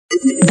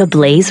the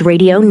Blaze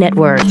Radio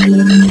Network.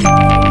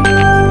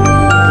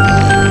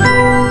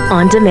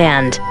 On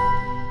demand.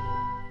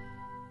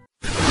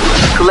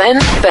 Glenn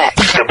Beck.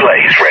 The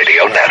Blaze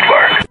Radio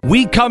Network.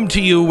 We come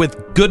to you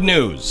with good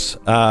news,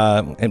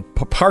 and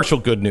partial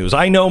good news.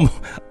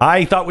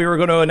 I thought we were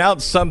going to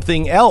announce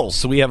something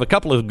else. We have a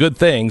couple of good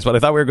things, but I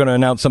thought we were going to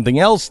announce something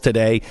else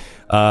today,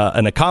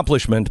 an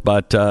accomplishment,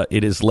 but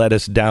it has led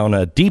us down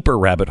a deeper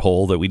rabbit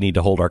hole that we need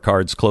to hold our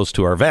cards close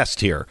to our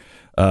vest here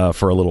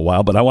for a little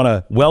while. But I want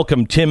to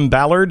welcome Tim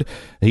Ballard.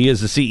 He is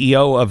the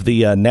CEO of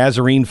the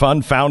Nazarene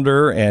Fund,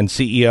 founder and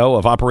CEO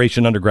of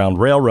Operation Underground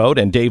Railroad,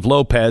 and Dave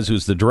Lopez,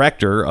 who's the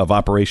director of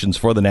operations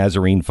for the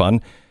Nazarene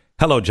Fund.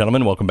 Hello,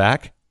 gentlemen. Welcome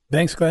back.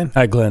 Thanks, Glenn.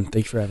 Hi, Glenn.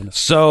 Thanks for having us.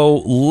 So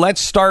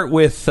let's start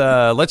with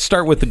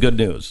the good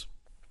news.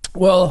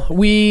 Well,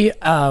 we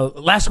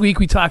last week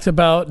we talked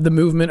about the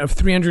movement of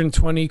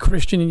 320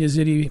 Christian and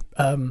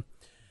Yazidi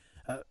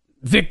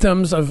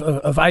victims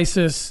of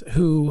ISIS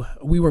who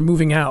we were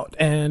moving out,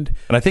 and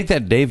I think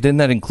that Dave, didn't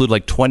that include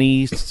like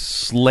 20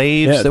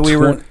 slaves that we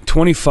were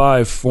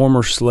 25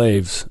 former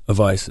slaves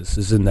of ISIS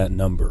is in that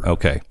number.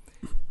 Okay,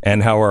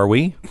 and how are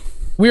we?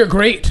 We are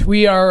great.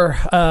 We are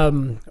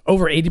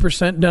over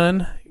 80%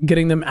 done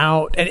getting them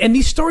out, and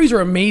these stories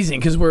are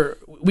amazing because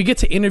we get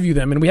to interview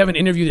them, and we have an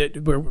interview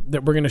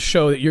that we're going to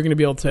show that you're going to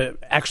be able to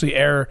actually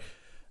air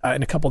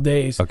in a couple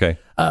days. Okay.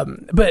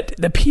 But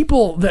the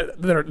people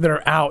that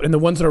are out and the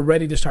ones that are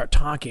ready to start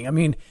talking, I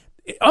mean,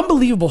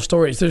 unbelievable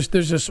stories. There's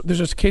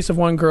this case of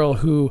one girl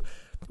who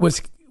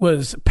was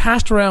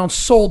passed around,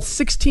 sold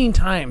 16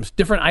 times,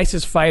 different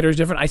ISIS fighters,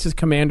 different ISIS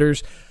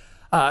commanders,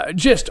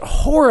 just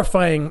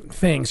horrifying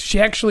things. She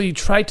actually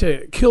tried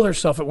to kill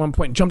herself at one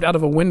point, jumped out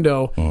of a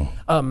window.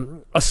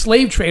 A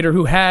slave trader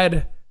who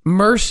had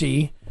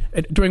mercy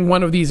during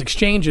one of these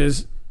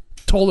exchanges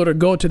told her to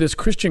go to this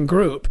Christian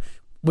group,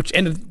 which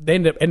they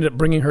ended up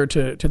bringing her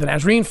to the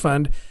Nazarene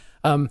Fund.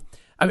 I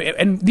mean,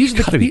 and these are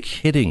the. Gotta be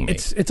kidding me!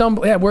 It's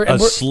unbelievable.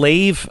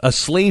 Yeah, a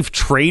slave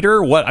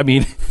trader. What I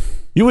mean,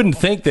 you wouldn't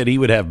think that he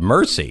would have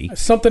mercy.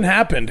 Something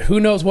happened. Who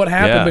knows what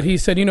happened? But he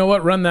said, "You know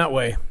what? Run that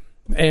way."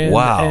 And,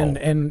 wow.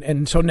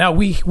 And so now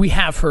we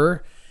have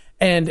her,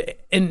 and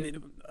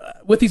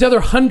with these other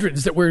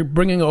hundreds that we're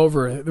bringing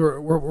over,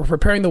 we're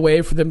preparing the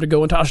way for them to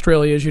go into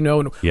Australia, as you know,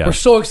 and we're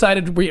so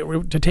excited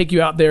to take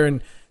you out there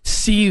and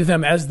see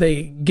them as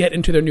they get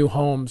into their new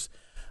homes,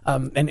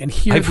 and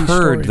hear I've these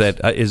heard stories.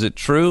 that, is it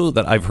true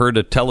that I've heard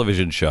a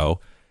television show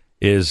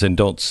and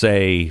don't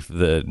say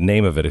the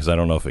name of it because I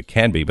don't know if it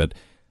can be, but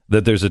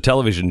that there's a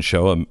television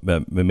show,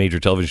 a major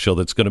television show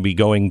that's going to be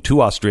going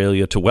to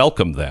Australia to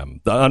welcome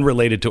them,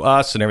 unrelated to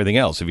us and everything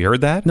else. Have you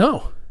heard that?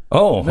 No.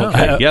 Oh,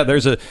 okay. Yeah,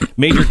 there's a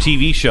major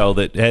TV show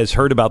that has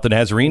heard about the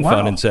Nazarene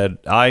Fund and said,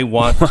 I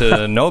want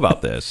to know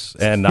about this,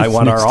 and I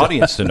want our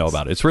audience to know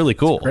about it. It's really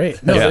cool. It's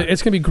great. No,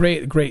 it's going to be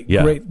great.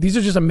 Great. These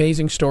are just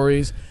amazing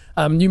stories.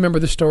 You remember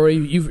the story,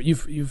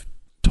 you've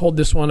told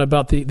this one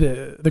about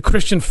the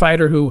Christian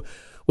fighter who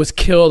was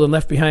killed and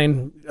left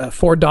behind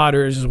 4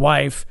 daughters, his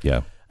wife.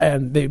 Yeah.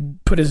 And they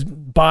put his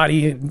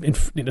body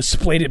and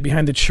splayed it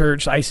behind the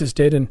church, ISIS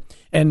did,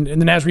 and the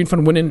Nazarene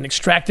Fund went in and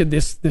extracted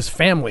this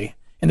family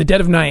in the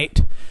dead of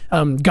night,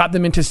 got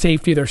them into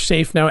safety. They're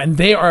safe now, and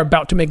they are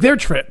about to make their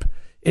trip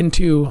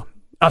into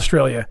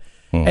Australia.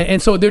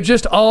 And so they're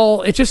just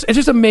it's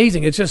just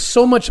amazing. It's just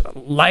so much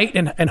light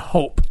and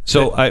hope.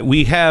 So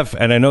we have,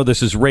 and I know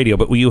this is radio,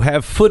 but you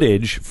have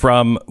footage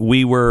from,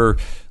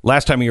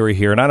 last time you were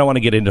here, and I don't want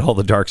to get into all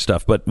the dark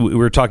stuff, but we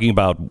were talking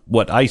about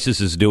what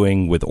ISIS is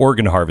doing with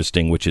organ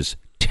harvesting, which is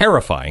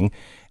terrifying,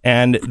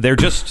 and they're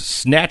just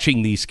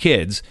snatching these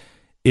kids.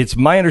 It's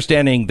my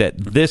understanding that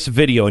this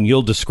video, and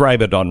you'll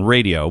describe it on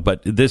radio,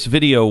 but this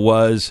video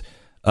was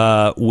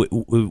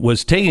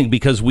taken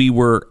because we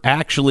were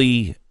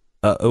actually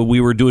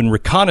doing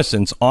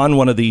reconnaissance on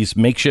one of these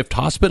makeshift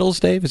hospitals.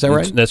 Dave, is that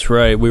right? That's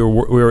right. We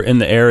were in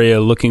the area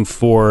looking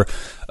for.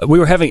 We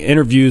were having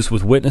interviews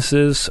with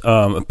witnesses,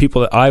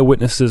 people,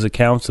 eyewitnesses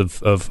accounts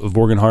of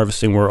organ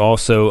harvesting. We're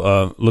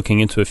also looking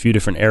into a few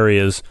different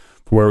areas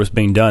where it was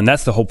being done.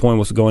 That's the whole point.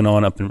 What's going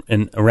on up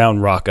in around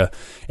Raqqa,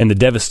 and the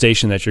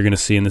devastation that you're going to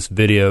see in this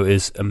video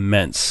is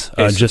immense,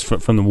 just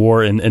from the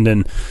war. And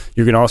then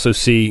you're going to also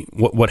see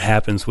what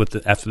happens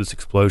after this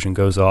explosion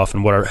goes off,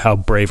 and how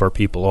brave our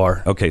people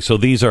are. Okay, so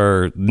these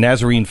are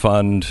Nazarene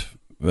Fund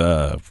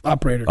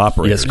operators.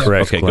 Yes,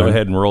 correct. Okay, Glenn. Go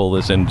ahead and roll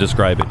this and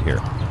describe it here.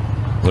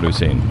 What are we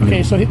seeing?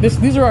 Okay, so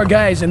these are our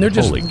guys, and they're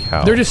just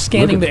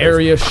scanning the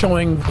area,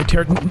 showing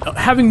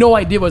having no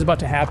idea what's about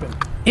to happen.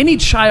 Any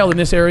child in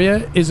this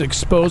area is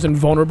exposed and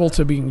vulnerable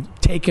to being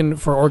taken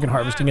for organ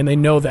harvesting, and they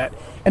know that.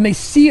 And they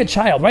see a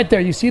child right there.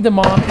 You see the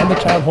mom and the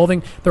child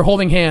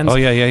holding hands. Oh,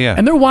 yeah.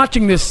 And they're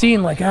watching this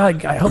scene like,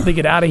 I hope they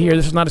get out of here.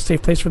 This is not a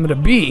safe place for them to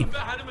be.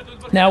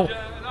 Now,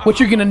 what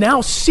you're going to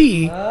now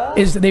see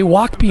is that they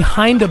walk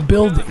behind a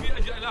building,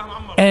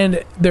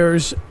 and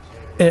there's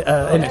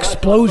an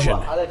explosion,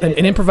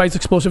 an improvised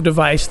explosive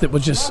device that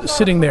was just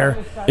sitting there.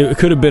 It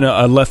could have been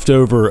a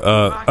leftover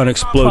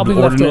unexploded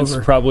ordnance,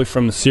 probably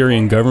from the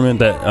Syrian government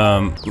that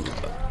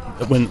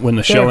when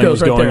the shelling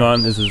was right going there.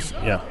 on. This is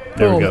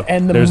there we go.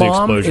 And the There's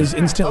mom the explosion. is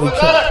instantly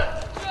killed.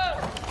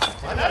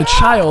 The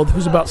child,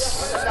 who's about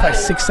probably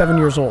 6-7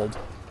 years old,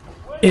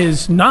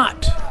 is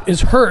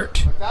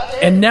hurt,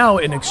 and now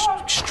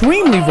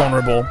extremely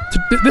vulnerable.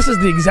 This is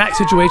the exact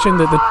situation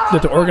that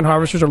the organ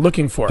harvesters are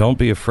looking for. Don't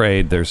be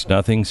afraid. There's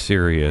nothing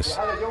serious.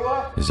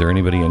 Is there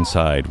anybody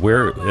inside?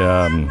 Where?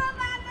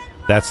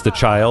 That's the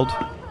child?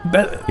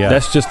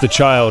 That's just the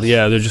child.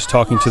 Yeah, they're just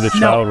talking to the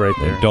child right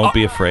there. Don't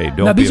be afraid.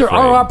 Now, these are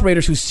our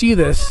operators who see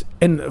this,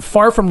 and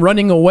far from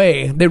running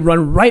away, they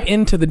run right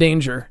into the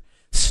danger.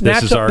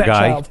 Snatch This is up our that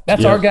guy? child.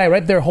 That's our guy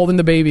right there holding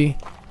the baby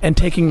and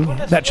taking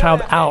that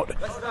child out,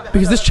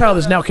 because this child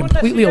is now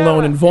completely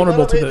alone and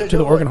vulnerable to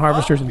the organ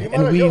harvesters, and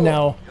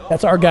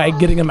that's our guy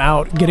getting him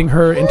out, getting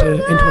her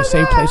into a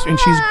safe place, and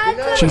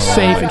she's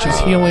safe and she's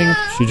healing.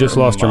 She just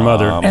lost her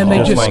mother, And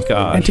they my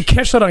gosh. and to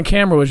catch that on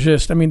camera was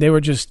just,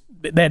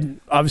 they had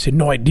obviously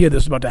no idea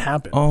this was about to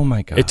happen. Oh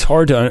my God! It's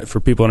hard for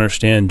people to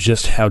understand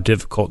just how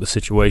difficult the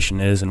situation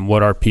is and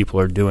what our people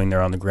are doing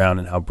there on the ground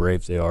and how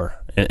brave they are.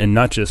 And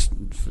not just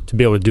to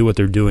be able to do what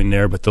they're doing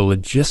there, but the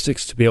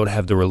logistics to be able to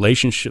have the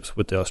relationships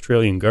with the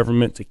Australian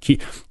government, to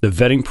keep the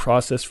vetting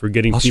process for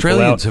getting people out.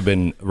 Australians have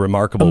been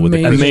remarkable with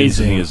the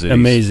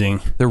Amazing.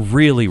 They're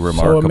really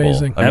remarkable.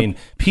 amazing. I mean,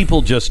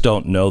 people just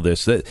don't know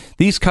this.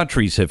 These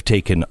countries have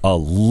taken a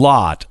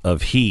lot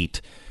of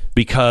heat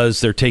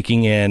because they're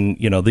taking in,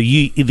 the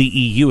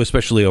EU,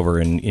 especially over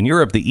in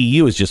Europe. The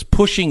EU is just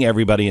pushing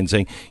everybody and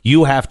saying,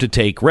 you have to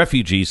take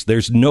refugees.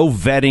 There's no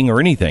vetting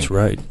or anything. That's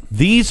right.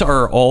 These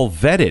are all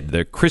vetted.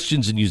 They're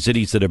Christians and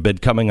Yazidis that have been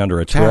coming under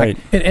attack. Right.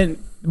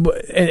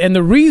 And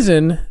the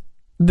reason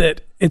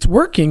that it's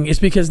working is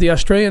because the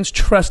Australians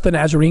trust the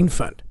Nazarene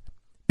Fund.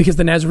 Because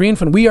the Nazarene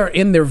Fund, we are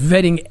in there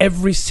vetting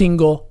every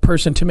single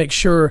person to make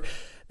sure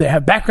they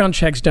have background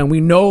checks done.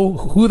 We know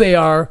who they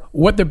are,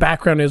 what their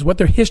background is, what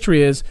their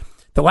history is.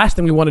 The last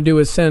thing we want to do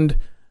is send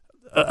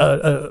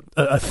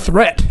a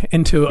threat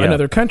into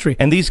another country.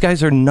 And these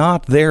guys are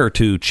not there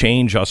to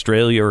change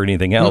Australia or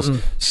anything else.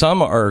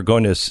 Some are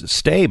going to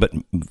stay, but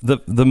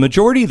the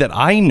majority that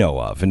I know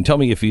of, and tell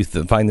me if you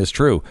find this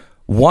true,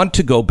 want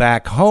to go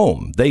back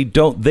home. They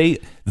don't.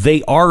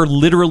 They are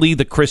literally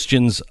the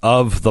Christians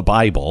of the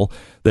Bible.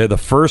 They're the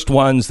first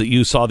ones that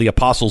you saw the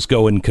apostles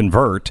go and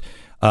convert.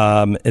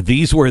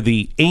 These were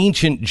the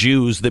ancient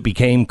Jews that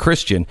became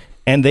Christian,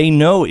 and they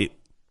know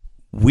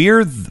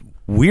we're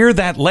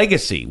that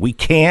legacy. We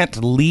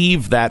can't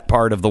leave that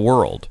part of the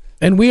world.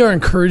 And we are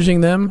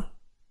encouraging them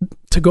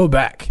to go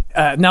back.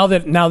 Now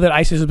that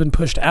ISIS has been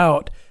pushed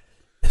out,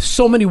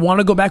 so many want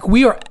to go back.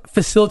 We are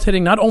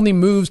facilitating not only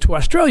moves to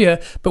Australia,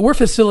 but we're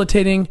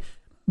facilitating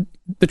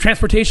the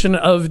transportation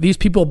of these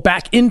people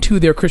back into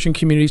their Christian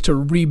communities to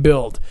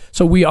rebuild.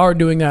 So we are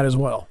doing that as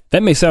well.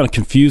 That may sound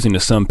confusing to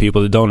some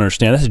people that don't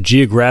understand. That's a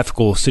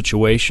geographical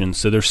situation.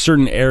 So there's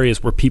certain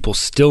areas where people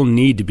still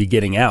need to be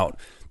getting out.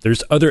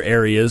 There's other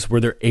areas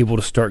where they're able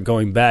to start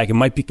going back. It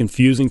might be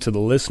confusing to the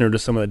listener, to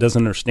someone that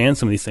doesn't understand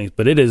some of these things,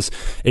 but it is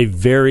a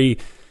very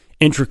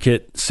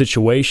intricate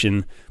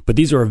situation. But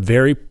these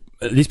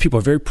people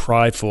are very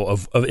prideful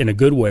of in a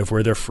good way of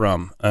where they're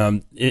from.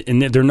 And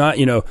they're not,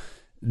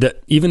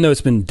 that even though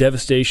it's been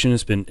devastation,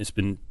 it's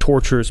been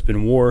torture, it's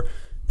been war,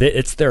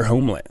 it's their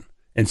homeland.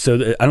 And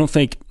so I don't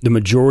think the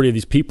majority of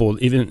these people,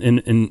 even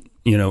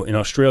in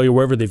Australia,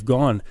 wherever they've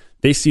gone,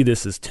 they see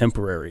this as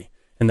temporary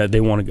and that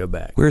they want to go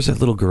back. Where's that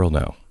little girl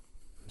now?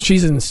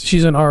 She's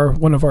in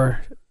one of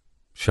our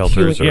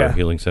shelters or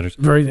healing centers.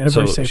 Very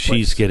safe place.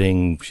 She's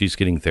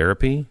getting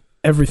therapy.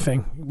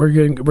 Everything. We're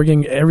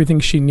getting everything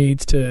she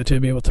needs to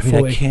be able to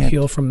fully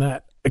heal from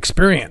that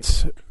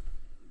experience.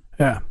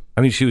 Yeah.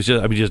 I mean,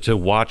 just to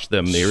watch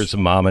them. There's a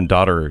mom and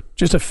daughter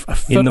just a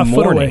in the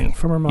foot morning away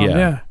from her mom.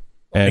 Yeah.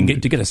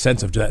 And to get a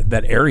sense of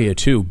that area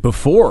too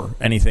before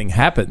anything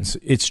happens.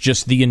 It's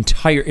just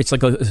it's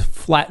like a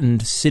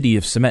flattened city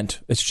of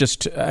cement. It's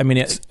just,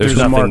 there's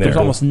nothing there. There's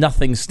almost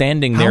nothing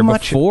standing there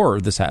before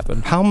this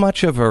happened. How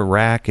much of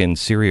Iraq and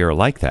Syria are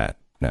like that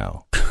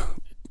now?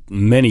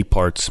 Many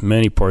parts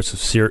of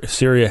Syria.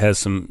 Syria has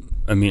some.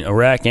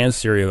 Iraq and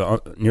Syria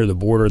near the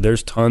border.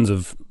 There's tons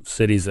of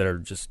cities that are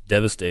just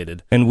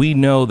devastated. And we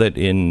know that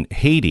in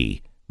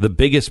Haiti, the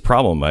biggest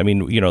problem,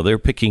 they're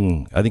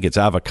picking, I think it's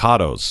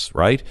avocados,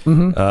 right?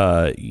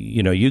 Mm-hmm.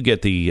 You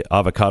get the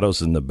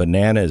avocados and the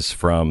bananas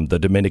from the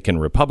Dominican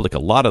Republic. A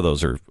lot of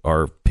those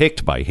are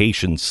picked by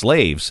Haitian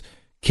slaves,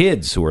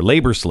 kids who are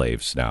labor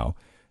slaves now.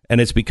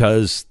 And it's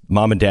because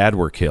mom and dad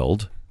were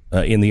killed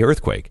in the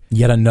earthquake.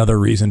 Yet another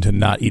reason to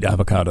not eat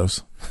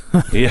avocados.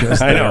 Yeah,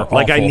 I know.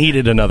 Like I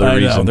needed another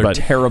reason. They're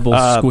terrible,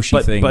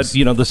 squishy things. But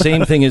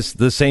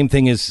the same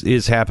thing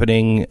is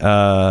happening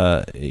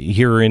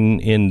here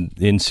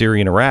in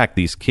Syria and Iraq.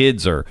 These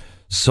kids are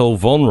so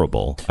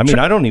vulnerable. I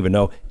don't even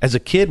know. As a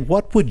kid,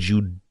 what would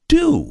you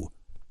do?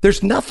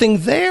 There's nothing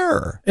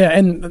there. Yeah,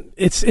 and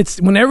it's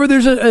whenever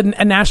there's a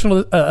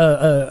natural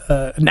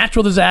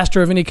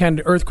disaster of any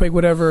kind, earthquake,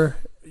 whatever,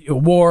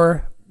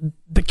 war.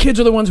 the kids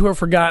are the ones who are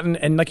forgotten.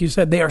 And like you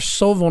said, they are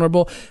so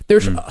vulnerable.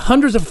 There's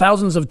hundreds of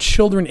thousands of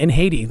children in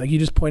Haiti, like you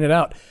just pointed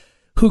out,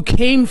 who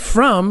came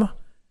from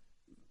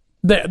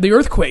the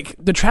earthquake.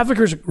 The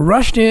traffickers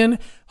rushed in,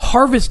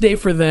 harvest day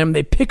for them.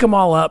 They pick them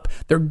all up.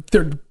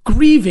 They're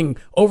grieving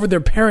over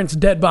their parents'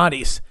 dead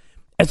bodies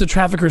as the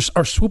traffickers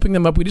are swooping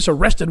them up. We just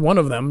arrested one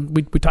of them.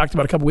 We talked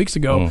about a couple weeks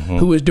ago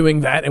who was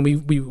doing that, and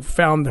we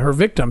found her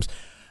victims.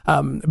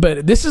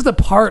 But this is the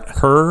part.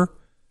 Her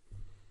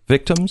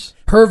victims.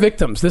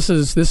 This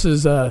is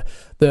the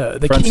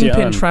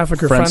kingpin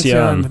trafficker,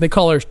 Franciane. They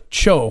call her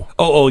Cho.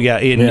 Oh yeah,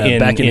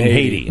 back in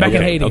Haiti. Back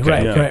in Haiti,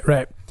 okay.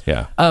 Right.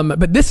 Yeah.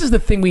 But this is the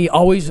thing we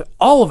always,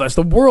 all of us,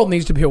 the world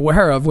needs to be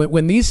aware of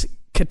when these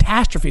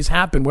catastrophes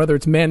happen, whether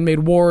it's man-made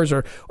wars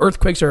or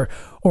earthquakes or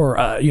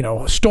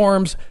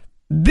storms.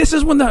 This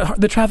is when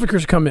the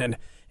traffickers come in,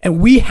 and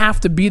we have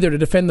to be there to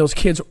defend those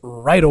kids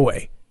right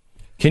away.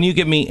 Can you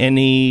give me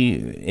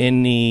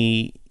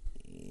any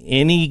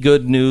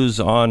good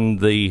news on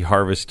the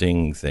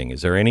harvesting thing?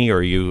 Is there any? Or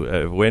are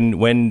you when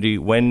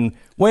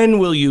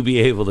will you be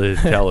able to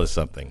tell us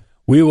something?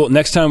 We will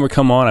next time we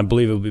come on. I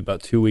believe it will be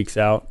about 2 weeks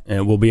out,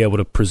 and we'll be able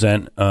to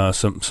present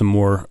some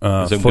more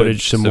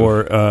footage.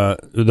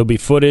 There'll be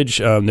footage.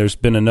 There's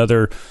been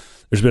another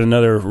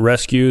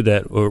rescue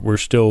that we're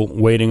still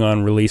waiting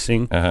on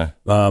releasing.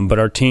 But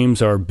our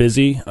teams are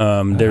busy.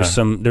 There's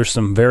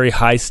some very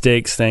high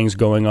stakes things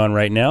going on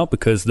right now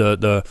because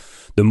the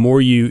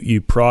more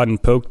you prod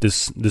and poke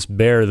this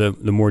bear,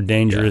 the more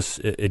dangerous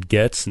it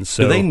gets. And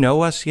so, do they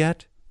know us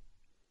yet?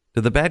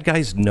 Do the bad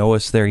guys know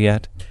us there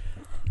yet?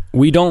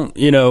 We don't,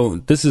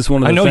 this is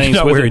one of the things. I know you're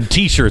not wearing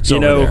T-shirts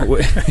over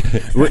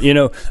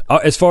there.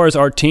 As far as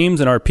our teams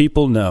and our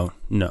people, no,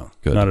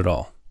 good. Not at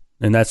all.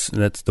 And that's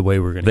the way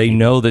we're going to. They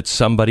know that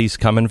somebody's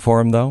coming for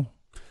them, though.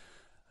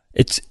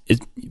 It's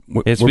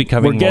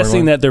becoming. We're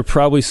guessing that they're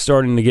probably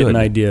starting to get an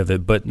idea of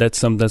it, but that's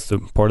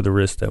the part of the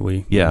risk that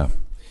we. Yeah,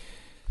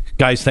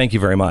 guys, thank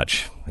you very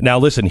much. Now,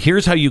 listen.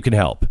 Here's how you can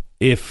help.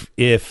 If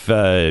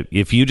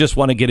you just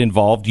want to get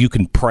involved, you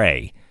can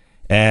pray.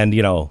 And,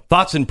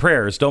 thoughts and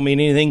prayers don't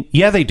mean anything.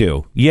 Yeah, they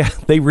do. Yeah,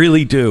 they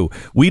really do.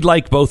 We'd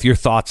like both your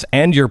thoughts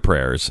and your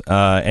prayers.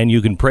 And you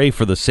can pray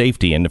for the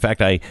safety. And in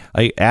fact, I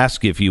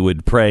ask if you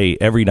would pray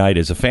every night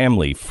as a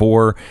family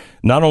for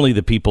not only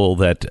the people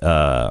that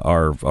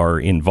are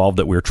involved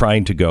that we're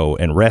trying to go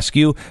and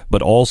rescue,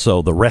 but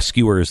also the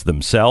rescuers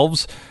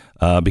themselves.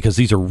 Because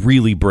these are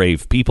really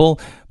brave people.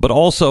 But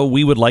also,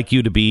 we would like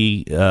you to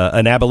be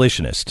an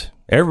abolitionist.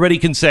 Everybody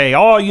can say,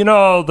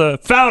 the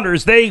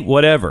founders,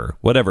 whatever.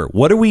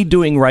 What are we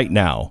doing right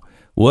now?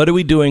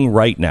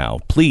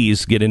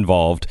 Please get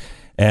involved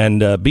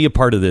and be a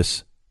part of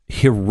this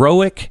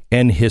heroic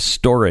and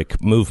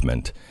historic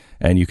movement.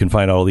 And you can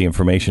find all the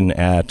information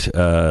at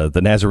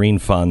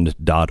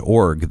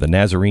thenazarenefund.org,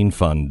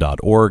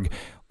 thenazarenefund.org.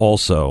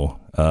 Also,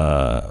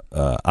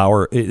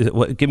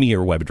 give me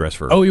your web address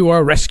for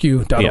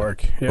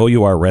OURrescue.org.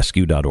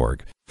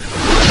 OURrescue.org.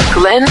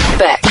 Glenn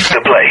Beck.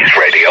 The Blaze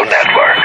Radio Network.